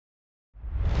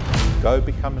Go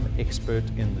become an expert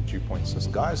in the Dew Point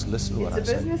system. Guys, listen to what I It's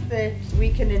a say. business that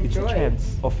we can enjoy. It's a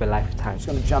chance of a lifetime. Just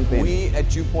going to jump in. We at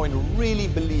Dew Point really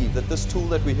believe that this tool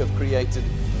that we have created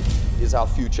is our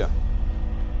future.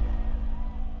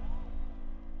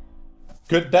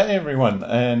 Good day, everyone,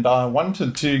 and I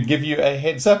wanted to give you a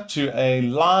heads up to a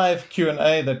live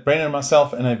Q&A that Brendan,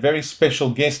 myself, and a very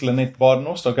special guest, Lynette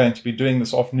Badenhorst, are going to be doing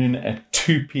this afternoon at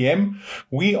 2 p.m.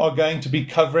 We are going to be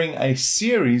covering a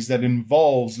series that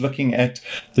involves looking at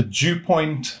the Dew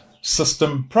Point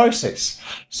system process.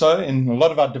 So in a lot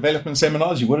of our development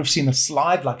seminars, you would have seen a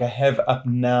slide like I have up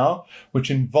now, which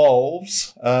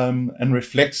involves and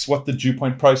reflects what the Dew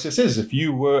Point process is. If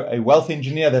you were a wealth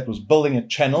engineer that was building a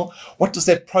channel, what does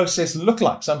that process look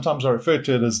like? Sometimes I refer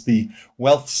to it as the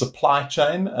wealth supply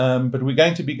chain, but we're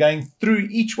going to be going through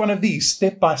each one of these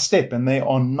step by step, and there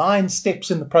are 9 steps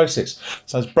in the process.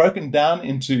 So it's broken down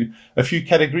into a few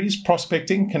categories: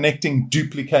 prospecting, connecting,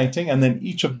 duplicating, and then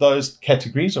each of those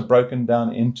categories are broken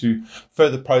down into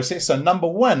further process. So number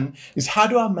 1 is, how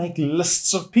do I make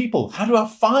lists of people? How do I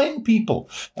find people?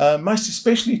 Most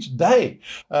especially today,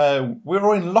 we're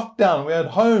all in lockdown, we're at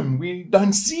home, we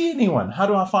don't see anyone. How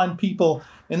do I find people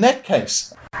in that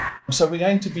case? So we're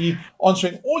going to be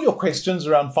answering all your questions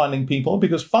around finding people,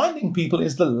 because finding people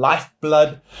is the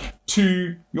lifeblood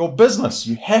to your business.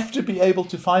 You have to be able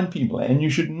to find people, and you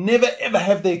should never ever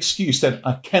have the excuse that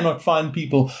I cannot find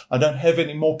people, I don't have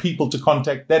any more people to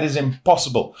contact. That is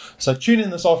impossible. So tune in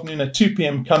this afternoon at 2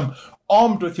 p.m. Come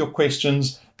armed with your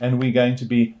questions, and we're going to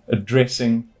be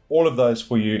addressing all of those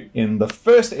for you in the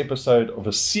first episode of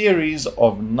a series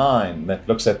of 9 that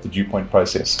looks at the Dew Point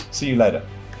process. See you later.